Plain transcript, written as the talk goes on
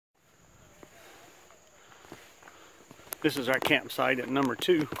This is our campsite at number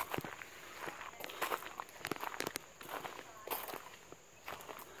 2.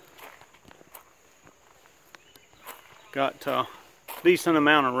 Got a decent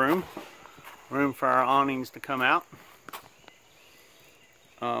amount of room for our awnings to come out.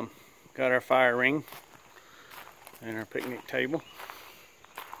 Got our fire ring and our picnic table.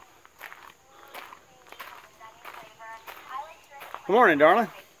 Good morning, darling.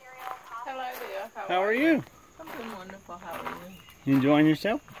 Hello there. How are you? I'm doing wonderful. How are you? You enjoying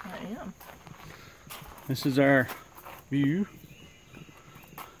yourself? I am. This is our view.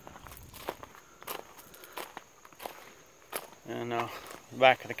 And the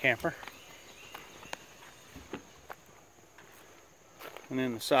back of the camper. And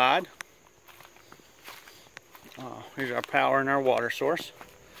then the side. Here's our power and our water source.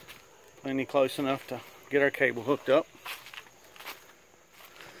 Plenty close enough to get our cable hooked up.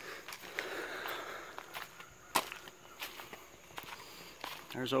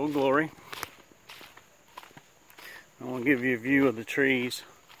 There's Old Glory. I want to give you a view of the trees.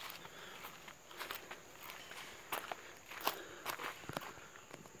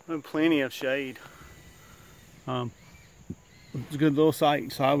 Plenty of shade. It's a good little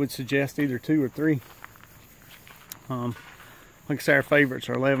site, so I would suggest either 2 or 3. Like I say, our favorites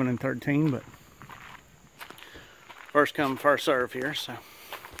are 11 and 13, but first come, first serve here, so.